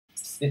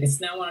It's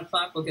now 1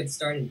 o'clock. We'll get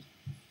started.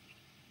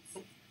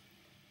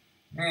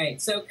 All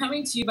right, so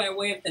coming to you by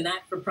way of the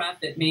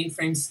not-for-profit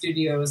Mainframe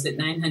Studios at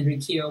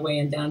 900 Keo Way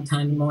in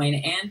downtown Des Moines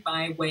and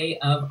by way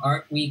of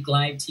Art Week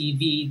Live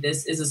TV,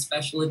 this is a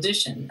special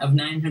edition of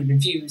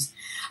 900 Views,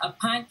 a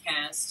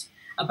podcast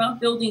about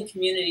building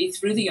community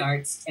through the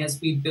arts as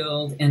we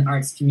build an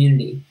arts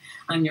community.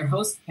 I'm your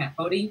host, Pat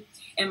Bodie,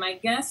 and my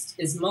guest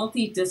is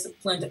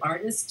multidisciplined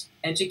artist,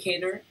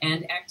 educator,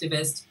 and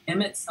activist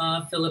Emmett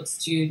Phillips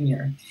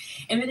Jr.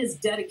 Emmett is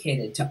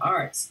dedicated to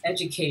arts,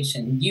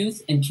 education,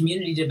 youth, and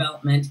community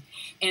development,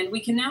 and we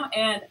can now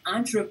add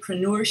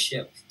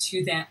entrepreneurship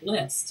to that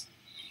list.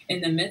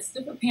 In the midst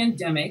of a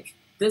pandemic,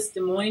 this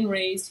Des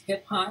Moines-raised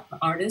hip-hop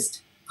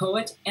artist,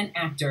 poet, and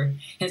actor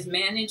has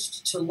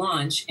managed to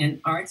launch an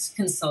arts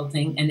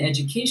consulting and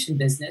education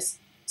business,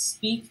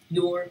 Speak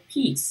Your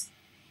Piece.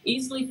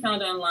 Easily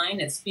found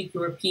online at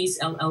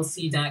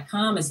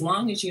speakyourpeacellc.com, as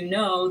long as you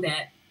know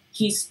that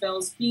he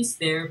spells peace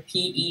there,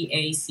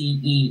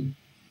 P-E-A-C-E.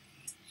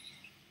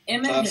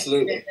 Emmett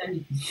Absolutely.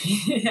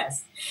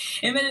 Yes.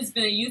 Emmett has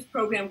been a youth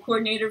program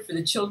coordinator for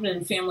the Children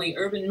and Family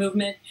Urban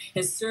Movement,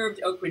 has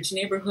served Oak Ridge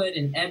Neighborhood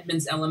and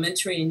Edmonds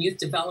Elementary in youth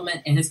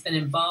development, and has been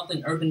involved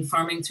in urban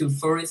farming through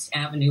Forest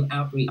Avenue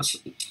outreach.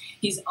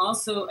 He's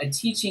also a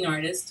teaching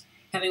artist,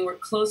 having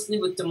worked closely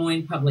with Des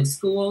Moines Public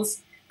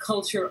Schools,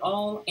 Culture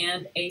All,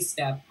 and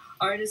A-Step,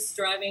 artists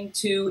striving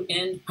to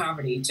end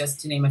poverty,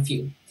 just to name a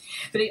few.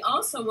 But he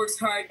also works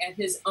hard at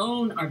his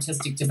own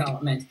artistic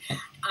development.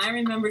 I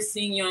remember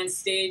seeing you on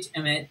stage,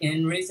 Emmett,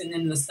 in Raisin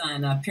in the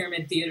Sun, a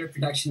Pyramid Theater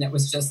production that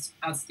was just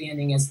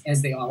outstanding,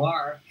 as they all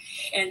are.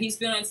 And he's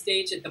been on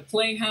stage at the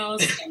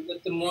Playhouse and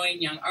with Des Moines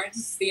Young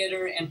Artists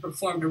Theater and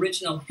performed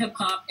original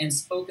hip-hop and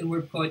spoken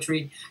word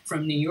poetry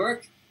from New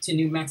York to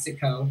New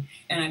Mexico.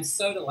 And I'm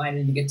so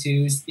delighted to get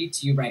to speak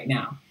to you right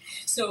now.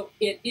 So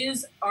it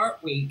is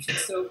Art Week,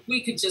 so if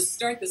we could just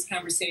start this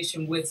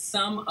conversation with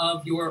some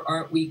of your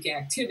Art Week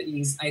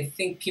activities, I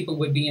think people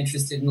would be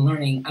interested in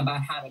learning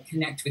about how to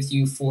connect with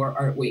you for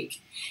Art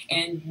Week.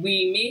 And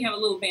we may have a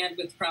little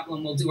bandwidth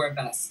problem. We'll do our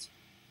best.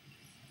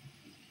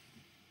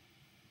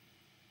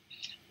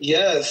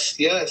 Yes.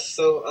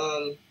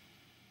 So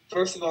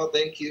first of all,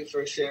 thank you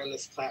for sharing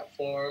this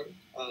platform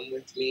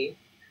with me.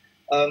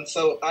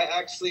 So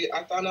I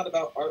found out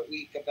about Art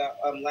Week about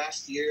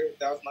last year.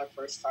 That was my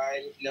first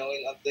time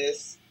knowing of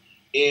this.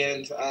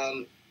 And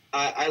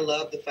I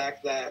love the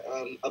fact that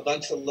a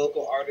bunch of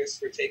local artists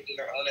were taking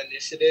their own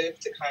initiative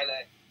to kind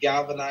of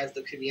galvanize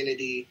the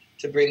community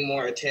to bring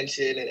more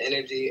attention and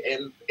energy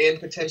and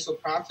potential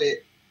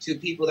profit to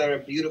people that are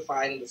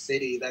beautifying the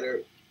city, that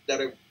are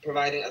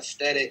providing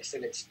aesthetics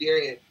and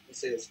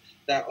experiences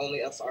that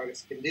only us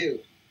artists can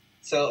do.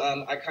 So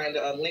I kind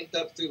of linked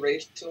up through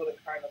Rachel to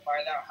kind of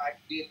find out how I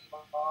could be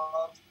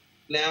involved.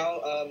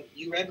 Now,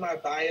 you read my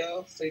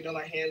bio, so you know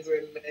my hands are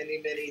in many,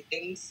 many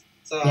things.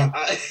 So, yeah.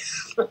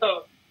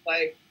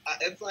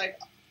 It's like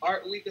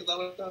Art Week is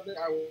always something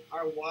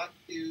I want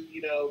to,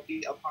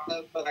 be a part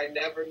of, but I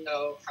never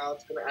know how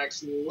it's going to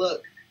actually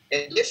look.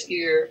 And this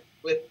year,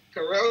 with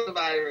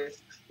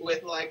coronavirus,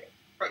 with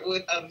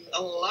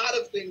a lot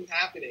of things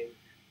happening,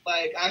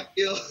 I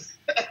feel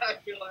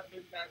I've been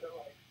kind of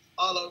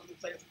all over the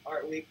place with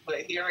Art Week,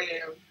 but here I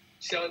am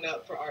showing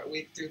up for Art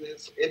Week through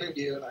this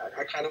interview, and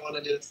I kind of want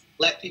to just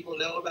let people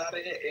know about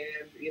it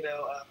and,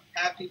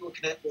 have people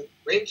connect with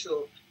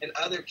Rachel and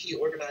other key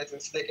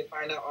organizers so they can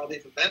find out all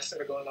these events that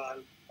are going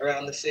on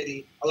around the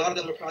city. A lot of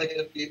them are probably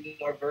going to be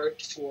more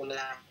virtual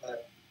now,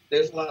 but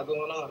there's a lot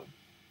going on.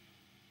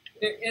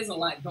 There is a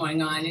lot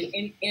going on,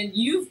 and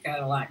you've got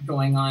a lot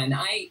going on.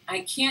 I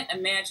can't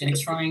imagine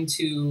trying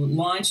to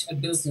launch a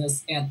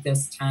business at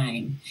this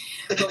time.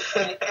 But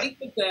I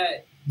think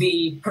that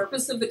the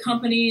purpose of the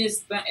company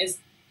is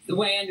the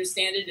way I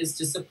understand it, is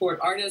to support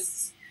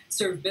artists,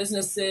 serve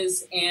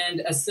businesses,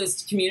 and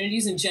assist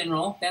communities in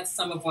general. That's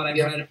some of what I've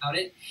read about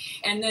it.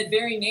 And the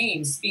very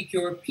name, Speak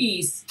Your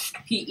Piece,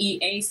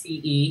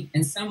 P-E-A-C-E,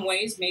 in some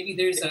ways, maybe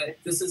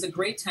this is a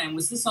great time.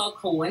 Was this all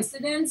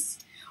coincidence?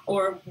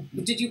 Or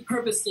did you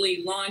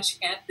purposely launch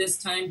at this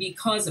time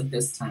because of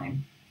this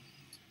time?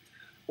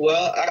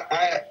 Well,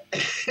 I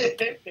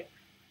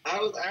I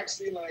was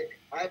actually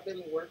I've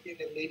been working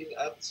and leading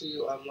up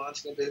to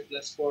launching a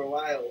business for a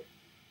while.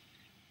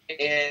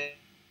 And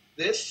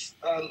this,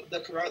 the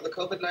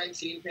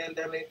COVID-19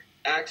 pandemic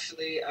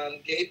actually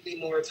gave me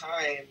more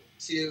time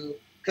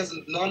because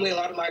normally a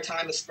lot of my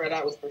time is spread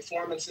out with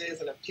performances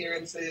and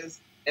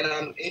appearances and,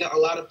 a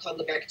lot of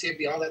public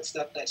activity, all that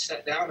stuff that's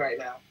shut down right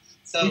now.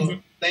 So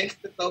thanks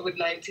to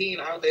COVID-19,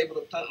 I was able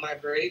to pump my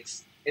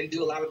brakes and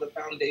do a lot of the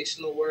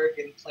foundational work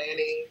and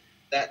planning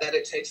that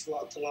it takes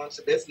to launch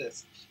a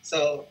business.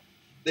 So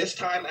this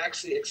time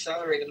actually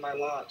accelerated my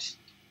launch,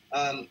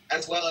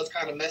 as well as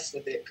kind of mess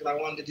with it because I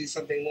wanted to do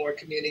something more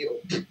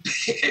communal,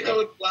 with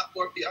a lot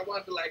more people. I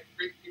wanted to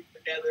bring people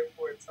together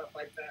for it and stuff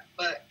like that.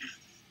 But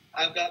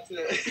I've got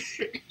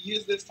to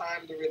use this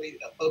time to really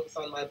focus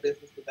on my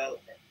business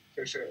development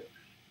for sure.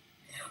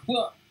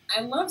 Well,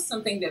 I love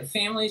something that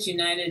Families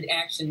United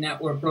Action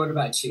Network wrote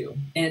about you.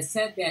 And it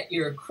said that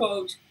you're,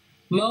 quote,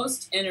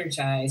 most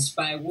energized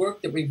by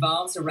work that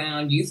revolves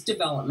around youth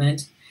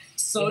development,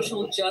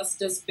 social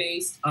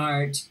justice-based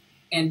art,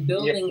 and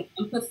building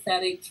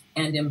empathetic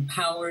and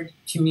empowered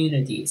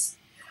communities.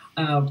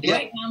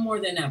 Right now, more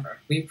than ever,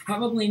 we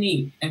probably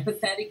need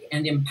empathetic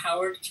and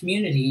empowered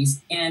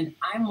communities. And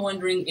I'm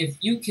wondering if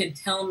you could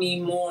tell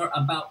me more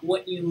about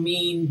what you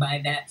mean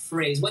by that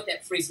phrase, what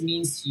that phrase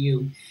means to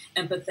you,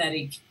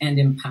 empathetic and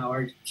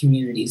empowered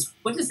communities.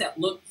 What does that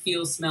look,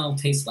 feel, smell,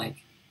 taste like?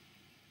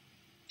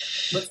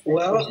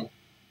 Well,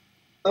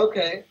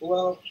 okay.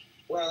 Well,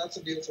 wow, that's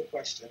a beautiful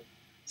question.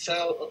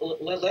 So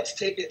let's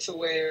take it to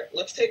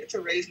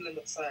Raisin in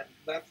the Sun.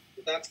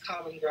 That's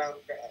common ground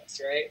for us,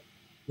 right?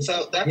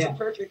 So that's a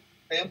perfect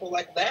example.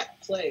 Like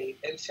that play,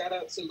 and shout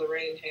out to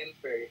Lorraine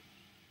Hansberry.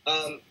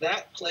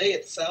 That play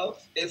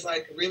itself is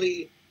like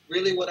really,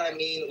 really what I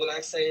mean when I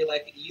say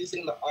like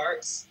using the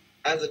arts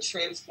as a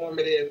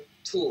transformative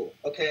tool.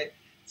 Okay,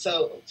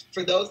 so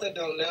for those that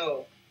don't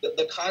know,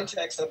 the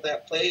context of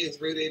that play is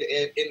rooted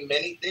in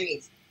many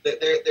things. That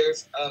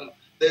there's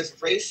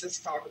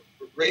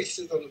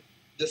racism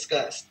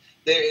discussed.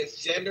 There is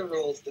gender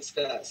roles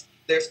discussed.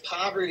 There's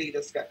poverty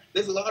discussed.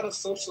 There's a lot of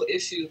social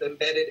issues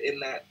embedded in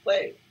that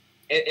play,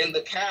 and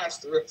the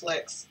cast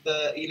reflects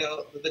the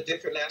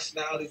different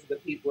nationalities of the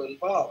people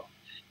involved.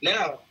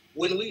 Now,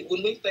 when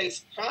we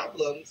face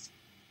problems,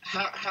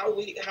 how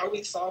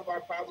we solve our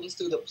problems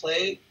through the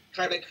play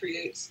kind of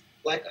creates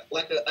like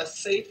a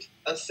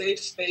safe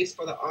space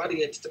for the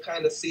audience to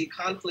kind of see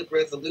conflict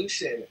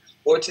resolution,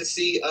 or to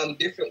see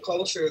different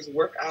cultures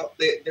work out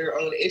their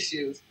own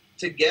issues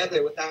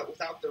together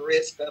without the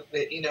risk of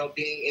it,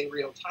 being in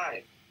real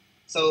time.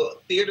 So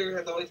theater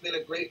has always been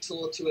a great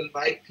tool to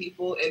invite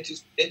people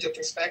into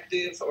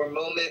perspectives or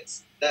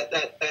moments that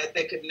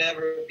they could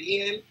never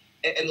be in,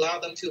 and allow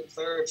them to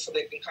observe so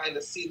they can kind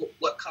of see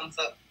what comes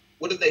up.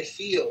 What do they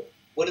feel?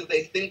 What do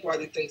they think while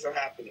these things are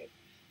happening?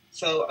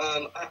 So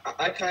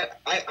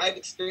I've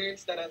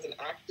experienced that as an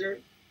actor,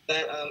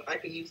 that I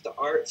can use the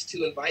arts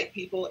to invite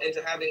people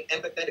into having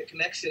empathetic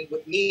connection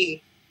with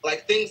me,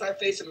 like things I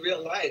face in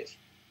real life,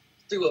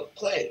 through a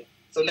play.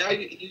 So now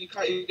you're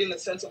getting a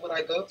sense of what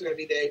I go through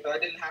every day, but I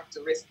didn't have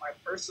to risk my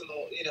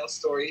personal,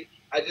 story.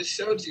 I just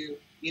showed you,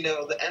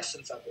 the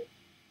essence of it.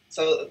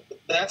 So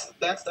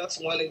that's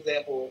one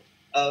example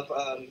of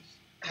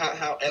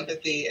how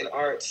empathy and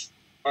arts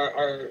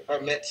are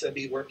meant to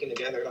be working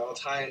together at all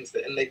times,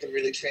 and they can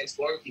really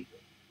transform people.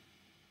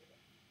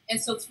 And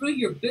so through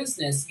your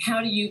business,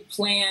 how do you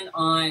plan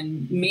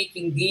on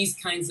making these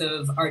kinds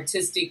of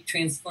artistic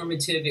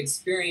transformative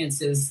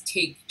experiences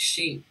take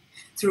shape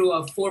through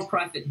a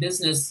for-profit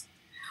business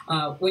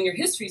when your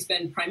history's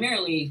been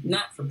primarily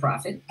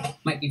not-for-profit,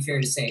 might be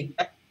fair to say?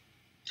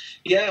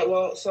 Yeah,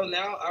 well, so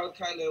now I would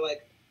kind of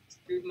like,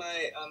 through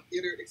my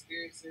theater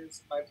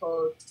experiences, my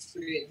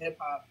poetry and hip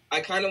hop,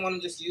 I kind of want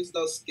to just use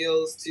those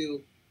skills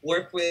to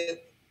work with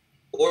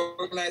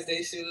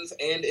organizations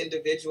and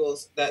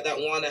individuals that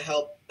want to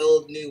help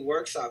build new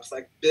workshops,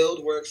 like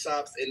build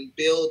workshops and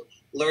build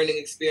learning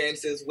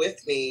experiences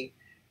with me,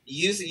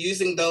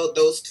 using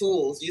those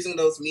tools, using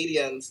those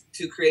mediums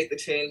to create the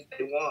change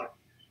they want.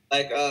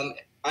 Like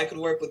I could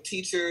work with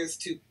teachers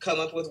to come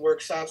up with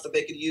workshops that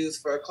they could use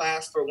for a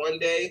class for one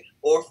day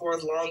or for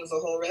as long as a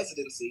whole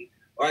residency.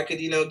 Or I could,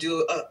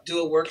 do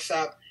a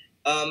workshop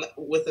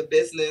with a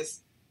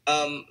business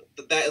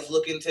that is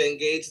looking to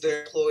engage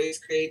their employees'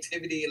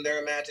 creativity and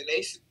their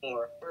imagination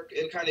more,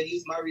 and kind of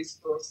use my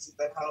resources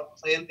to help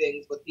plan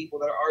things with people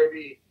that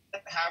already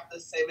have the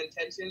same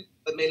intention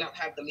but may not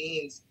have the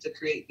means to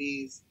create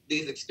these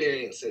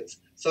experiences.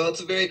 So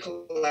it's a very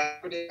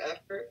collaborative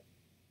effort,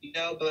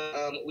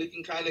 but we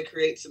can kind of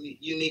create some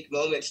unique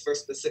moments for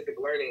specific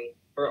learning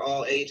for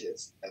all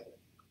ages.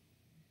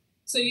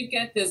 So you've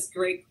got this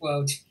great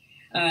quote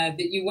that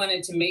you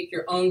wanted to make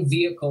your own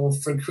vehicle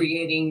for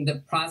creating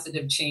the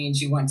positive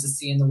change you want to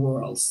see in the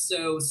world.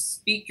 So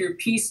Speak Your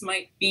Piece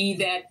might be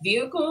that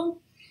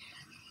vehicle,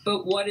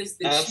 but what is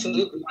the change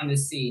you want to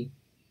see?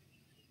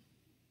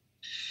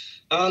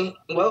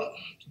 Well,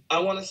 I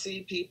want to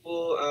see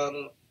people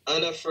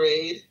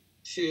unafraid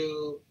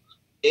to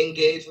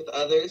engage with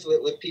others,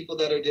 with people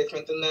that are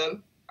different than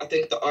them. I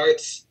think the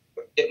arts,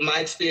 my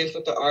experience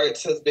with the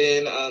arts has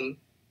been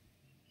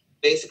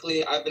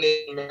basically, I've been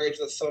able to merge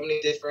with so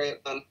many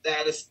different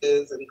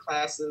statuses and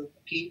classes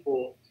of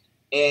people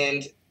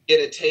and get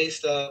a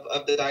taste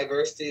of the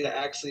diversity that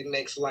actually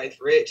makes life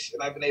rich.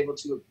 And I've been able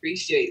to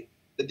appreciate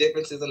the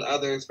differences in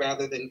others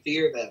rather than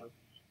fear them.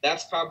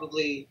 That's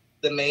probably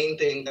the main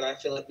thing that I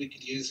feel like we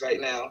could use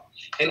right now.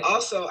 And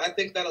also, I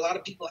think that a lot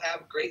of people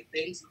have great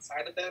things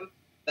inside of them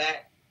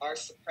that are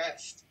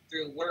suppressed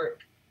through work,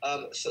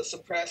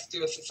 suppressed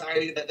through a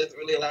society that doesn't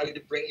really allow you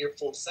to bring your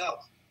full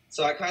self.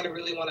 So I kind of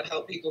really want to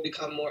help people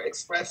become more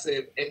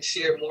expressive and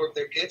share more of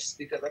their gifts,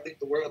 because I think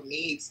the world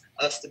needs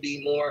us to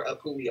be more of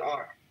who we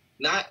are.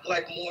 Not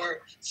like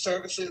more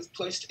services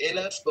pushed in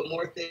us, but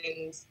more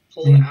things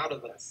pulled out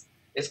of us.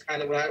 is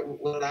kind of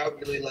what I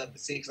would really love to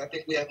see, because I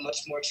think we have much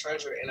more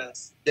treasure in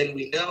us than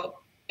we know,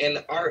 and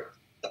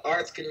the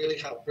arts can really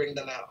help bring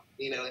them out,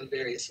 in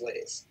various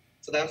ways.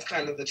 So that's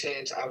kind of the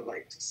change I would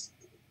like to see.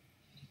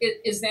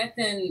 Is that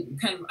then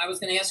kind of, I was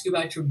going to ask you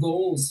about your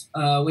goals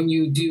when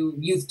you do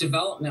youth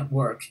development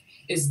work.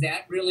 Is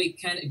that really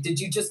kind of, did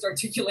you just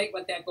articulate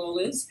what that goal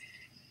is?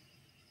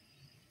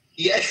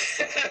 Yeah.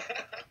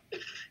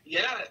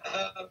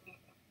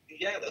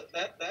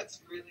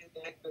 That's really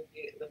like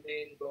the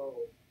main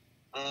goal.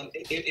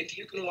 If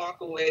you can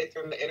walk away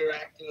from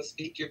interacting and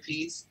speak your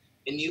piece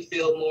and you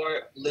feel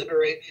more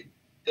liberated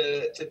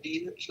to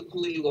be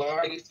who you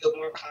are, you feel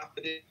more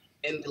confident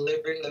in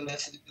delivering the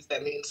messages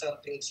that mean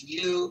something to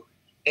you,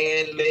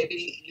 and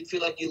maybe you feel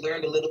like you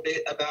learned a little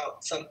bit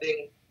about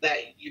something that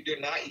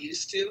you're not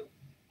used to,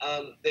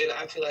 then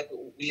I feel like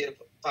we have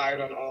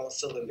fired on all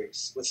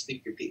cylinders with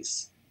Speak Your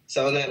Piece.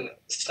 So then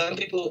some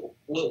people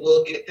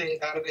will get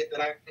things out of it that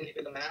I can't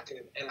even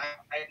imagine, and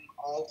I'm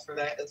all for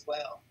that as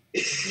well.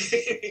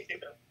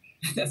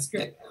 That's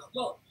great.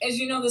 Well, as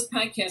you know, this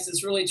podcast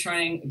is really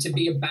trying to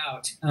be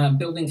about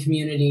building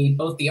community,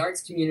 both the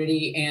arts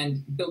community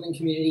and building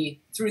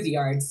community through the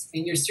arts.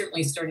 And you're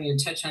certainly starting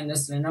to touch on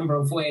this in a number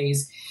of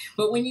ways.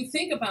 But when you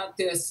think about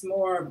this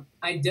more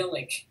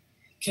idyllic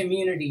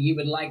community you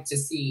would like to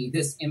see,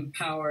 this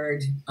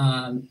empowered,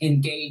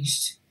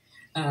 engaged,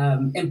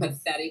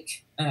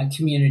 empathetic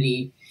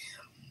community,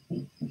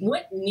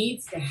 what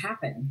needs to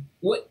happen?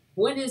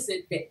 What is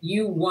it that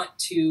you want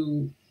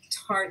to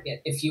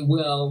target, if you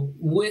will,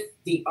 with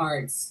the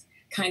arts?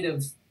 Kind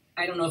of,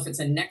 I don't know if it's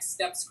a next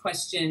steps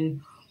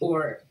question,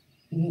 or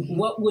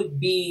what would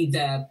be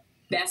the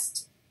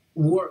best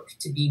work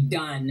to be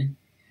done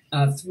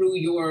through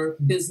your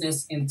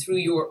business and through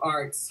your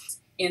arts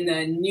in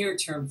the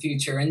near-term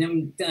future?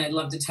 And then I'd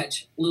love to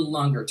touch a little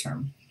longer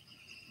term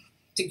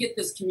to get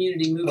this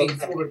community moving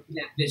forward to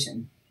that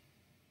vision.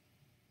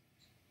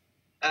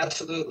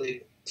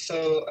 Absolutely.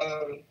 So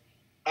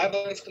I've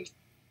always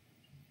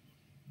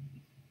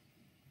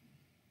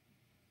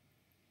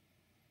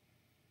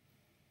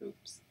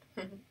Oops.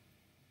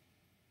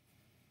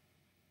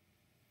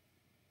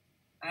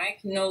 I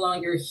can no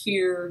longer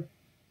hear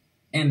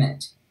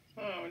Emmett.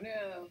 Oh,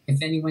 no.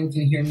 If anyone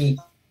can hear me.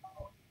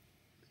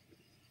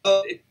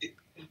 Oh, it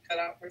cut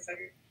out for a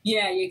second?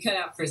 Yeah, you cut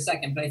out for a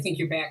second, but I think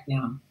you're back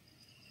now.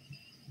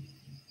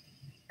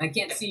 I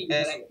can't see you,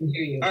 but I can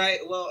hear you. All right,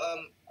 well,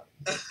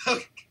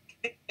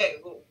 okay,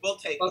 we'll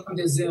take it. Welcome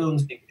to Zoom.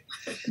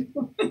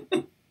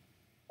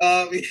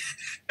 Hey,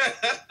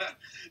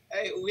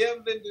 we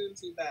haven't been doing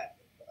too bad.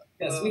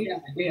 Yes, we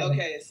have.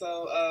 Okay,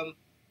 so,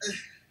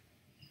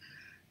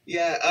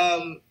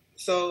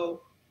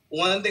 so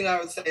one thing I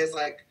would say is,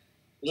 like,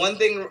 one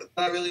thing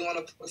I really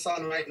want to focus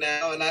on right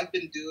now, and I've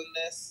been doing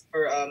this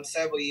for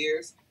several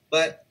years,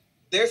 but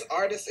there's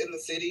artists in the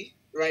city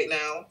right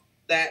now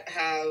that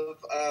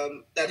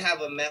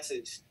have a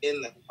message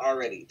in them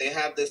already. They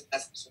have this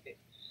message,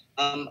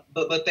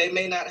 but they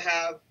may not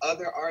have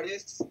other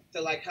artists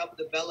to like help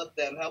develop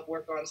them, help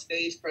work on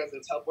stage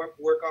presence, help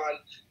work on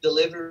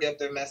delivery of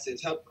their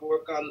message, help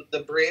work on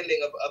the branding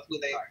of who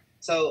they are.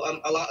 So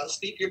a lot of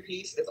Speak Your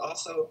Piece is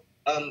also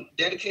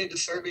dedicated to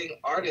serving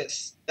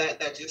artists that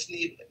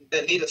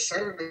need a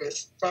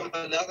service from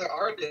another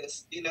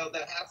artist,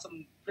 that have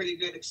some pretty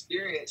good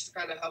experience to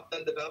kind of help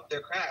them develop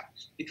their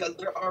craft, because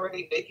they're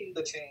already making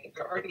the change,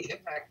 they're already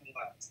impacting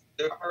lives,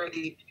 they're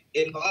already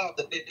involved.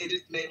 They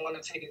just may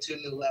want to take it to a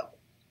new level.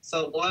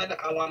 So one,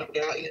 I want to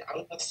get out. I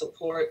want to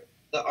support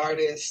the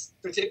artists,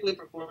 particularly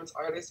performance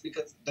artists,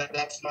 because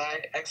that's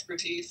my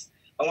expertise.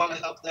 I want to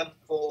help them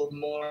hold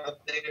more of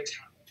their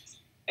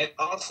talents. And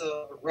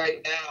also,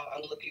 right now,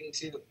 I'm looking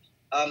to,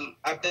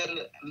 I've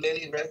done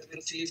many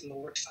residencies and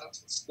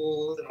workshops with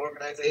schools and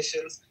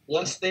organizations.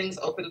 Once things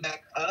open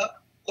back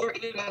up, or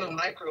even on a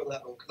micro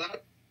level, because I'm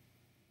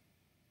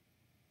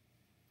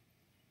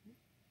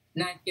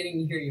not getting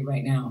to hear you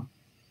right now.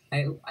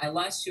 I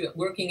lost you at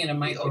working in a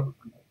micro.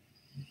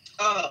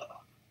 Oh,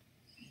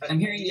 I'm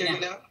hearing you now.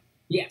 now.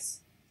 Yes.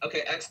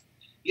 Okay, excellent.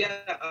 Yeah,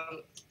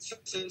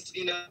 since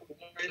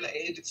we're in the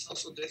age of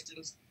social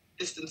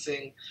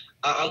distancing,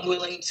 I'm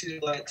willing to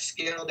like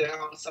scale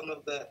down some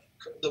of the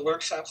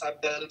workshops I've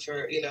done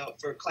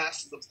for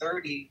classes of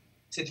 30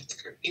 to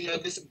just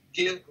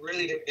give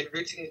really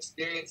enriching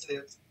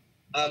experiences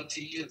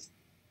to youth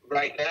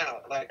right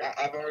now. Like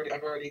I've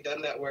already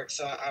done that work,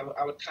 so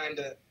I would kind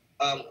of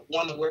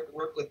want to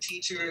work with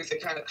teachers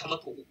and kind of come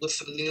up with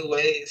some new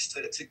ways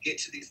to get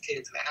to these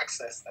kids and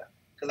access them.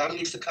 Because I'm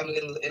used to coming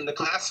in the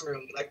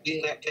classroom, like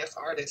being that guest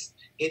artist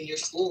in your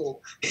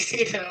school, and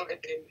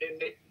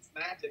making this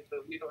magic,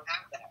 but we don't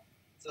have that.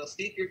 So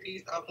Speak Your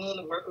Piece, I'm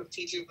willing to work with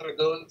teachers that are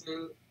going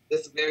through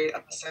this very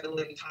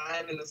unsettling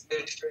time and this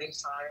very strange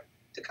time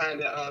to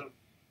kind of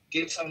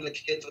give some of the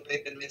kids what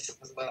they've been missing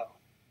as well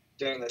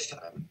during this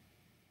time.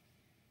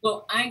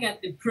 Well, I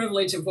got the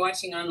privilege of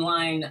watching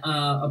online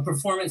a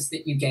performance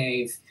that you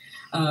gave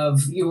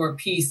of your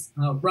piece,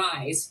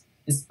 Rise,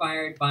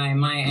 inspired by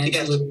Maya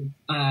Angelou,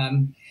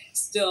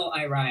 Still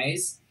I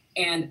Rise.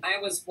 And I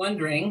was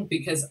wondering,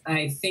 because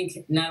I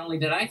think not only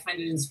did I find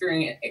it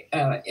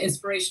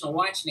inspirational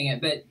watching it,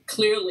 but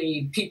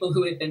clearly people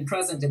who had been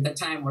present at the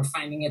time were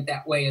finding it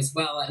that way as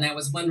well. And I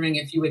was wondering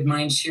if you would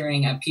mind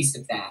sharing a piece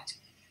of that.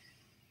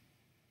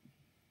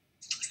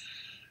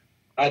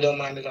 I don't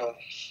mind at all.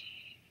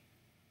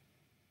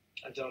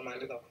 I don't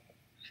mind at all.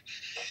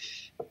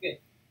 Okay.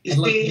 You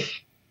see,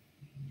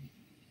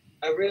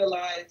 I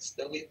realize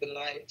that we've been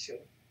lied to.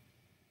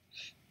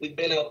 We've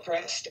been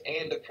oppressed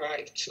and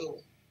deprived too.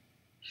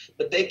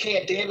 But they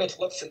can't damage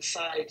what's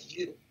inside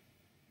you.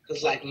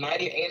 Because like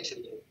Mighty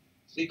Angelou,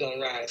 we gonna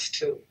rise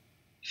too.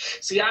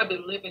 See, I've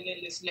been living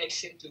in this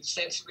nation through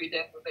sensory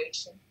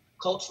deprivation,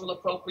 cultural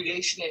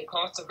appropriation,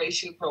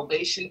 incarceration,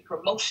 probation,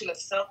 promotion of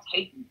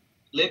self-hate,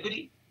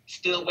 liberty,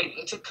 still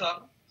waiting to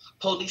come.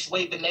 Police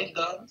waving their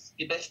guns,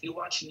 you best be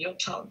watching your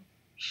tongue.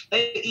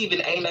 They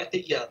even aim at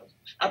the young.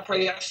 I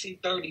pray I see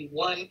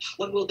 31.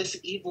 When will this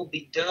evil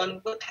be done?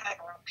 What have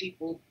our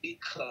people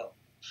become?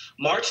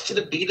 March to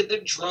the beat of the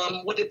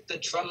drum. What if the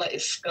drummer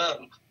is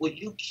scum? Will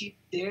you keep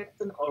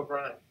dancing or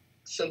run?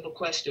 Simple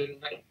question,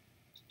 right?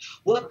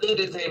 What good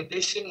is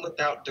ambition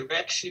without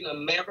direction?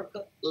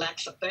 America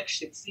lacks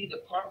affection. See,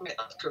 Department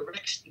of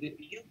Correction, if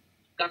you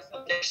got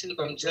affection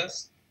from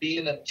just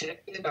being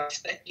objective, I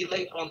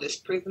speculate on this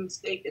prison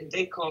state and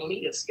they call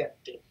me a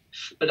skeptic.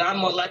 But I'm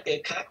more like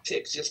a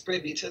context, just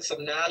privy to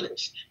some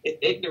knowledge. If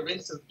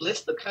ignorance is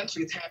bliss, the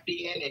country's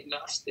happy and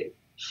agnostic.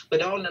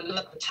 But on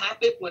another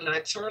topic, when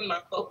I turn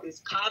my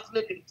focus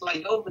cosmic and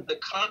fly over the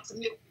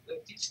continent, the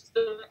future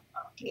still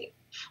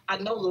I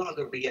no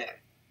longer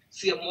react.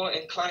 See, I'm more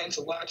inclined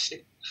to watch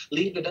it,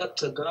 leave it up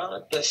to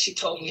God, but she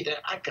told me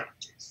that I got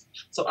this.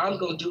 So I'm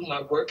going to do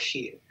my work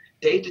here,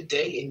 day to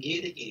day and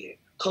year to year,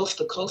 coast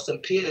to coast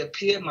and peer to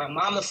peer. My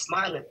mama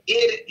smiling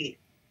ear to ear.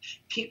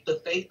 Keep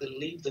the faith and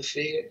leave the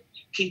fear.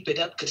 Keep it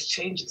up because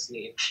change is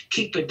near.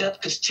 Keep it up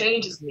because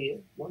change is near.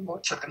 One more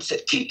time. I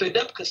said, keep it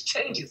up because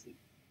change is near.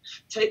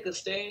 Take a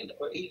stand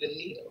or even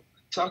kneel.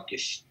 Talk your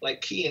like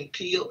Key and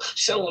Peele.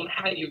 Show them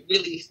how you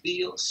really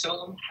feel.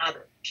 Show them how to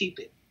keep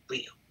it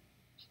real.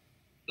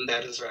 And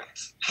that is right.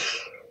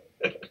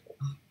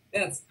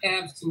 That's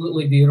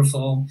absolutely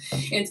beautiful.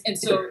 And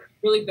so it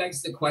really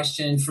begs the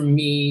question for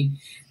me,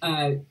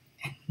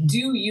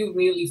 do you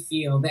really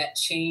feel that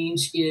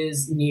change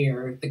is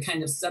near, the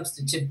kind of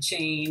substantive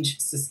change,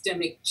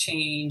 systemic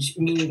change,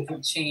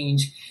 meaningful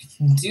change?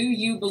 Do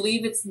you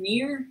believe it's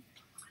near?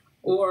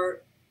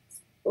 Or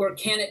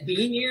can it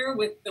be near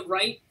with the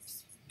right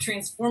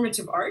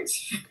transformative art?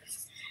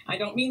 I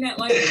don't mean that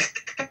lightly.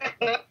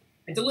 I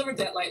delivered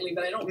that lightly,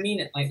 but I don't mean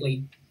it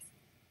lightly.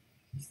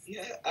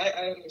 Yeah,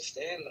 I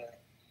understand that.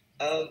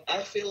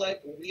 I feel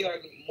like we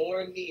are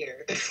more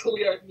near,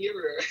 we are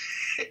nearer,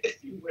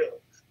 if you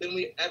will, than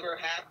we ever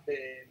have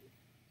been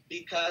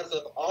because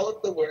of all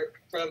of the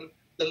work from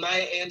the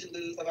Maya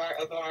Angelou's of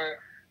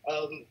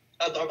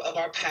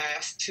our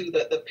past to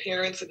the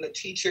parents and the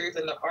teachers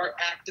and the art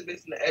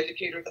activists and the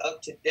educators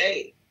of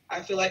today.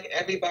 I feel like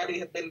everybody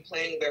has been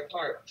playing their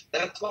part.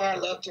 That's why I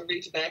love to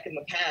reach back in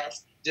the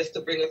past just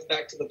to bring us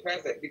back to the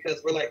present,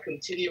 because we're like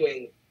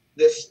continuing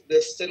this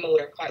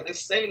similar fight,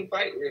 this same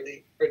fight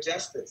really for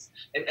justice,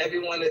 and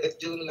everyone is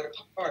doing their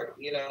part,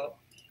 you know.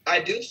 I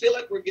do feel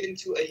like we're getting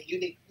to a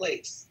unique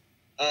place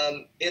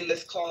in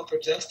this call for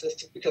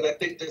justice because I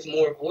think there's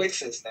more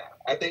voices now.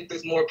 I think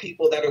there's more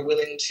people that are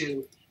willing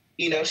to,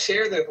 you know,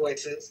 share their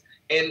voices.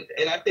 And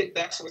I think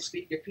that's where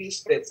Speak Your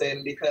Piece fits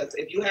in, because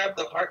if you have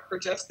the heart for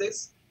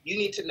justice, you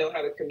need to know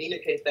how to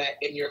communicate that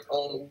in your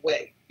own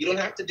way. You don't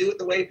have to do it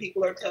the way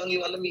people are telling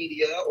you on the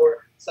media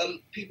or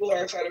some people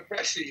are trying to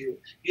pressure you.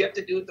 You have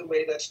to do it the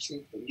way that's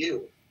true for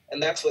you. And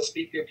that's what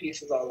Speak Your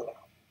Piece is all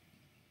about.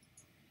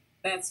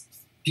 That's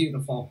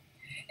beautiful.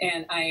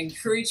 And I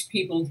encourage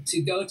people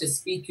to go to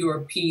Speak Your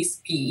Piece,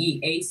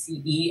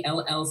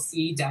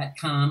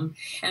 PEACELLC.com.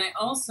 And I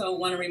also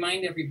want to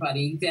remind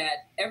everybody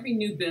that every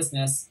new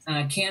business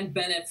can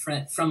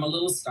benefit from a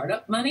little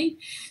startup money.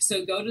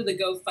 So go to the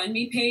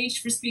GoFundMe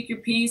page for Speak Your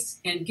Piece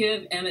and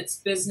give Emmett's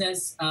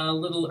business a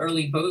little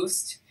early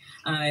boost.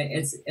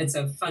 It's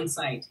a fun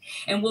site.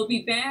 And we'll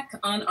be back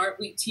on Art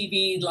Week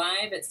TV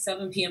live at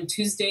 7 p.m.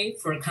 Tuesday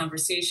for a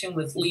conversation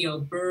with Leo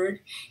Bird,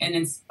 an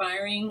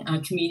inspiring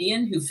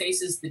comedian who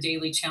faces the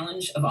daily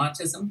challenge of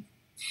autism.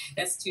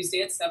 That's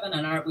Tuesday at 7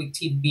 on Art Week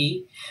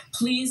TV.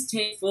 Please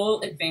take full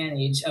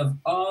advantage of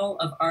all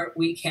of Art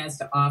Week has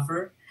to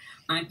offer.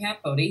 I'm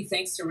Pat Bodie.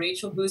 Thanks to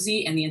Rachel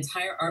Boozy and the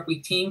entire Art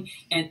Week team.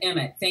 And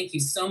Emmett, thank you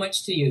so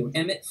much to you,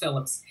 Emmett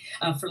Phillips,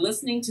 for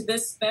listening to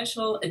this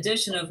special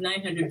edition of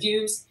 900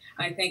 Views.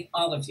 I thank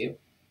all of you.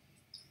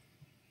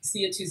 See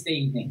you Tuesday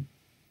evening.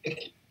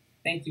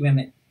 Thank you,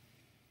 Emmett.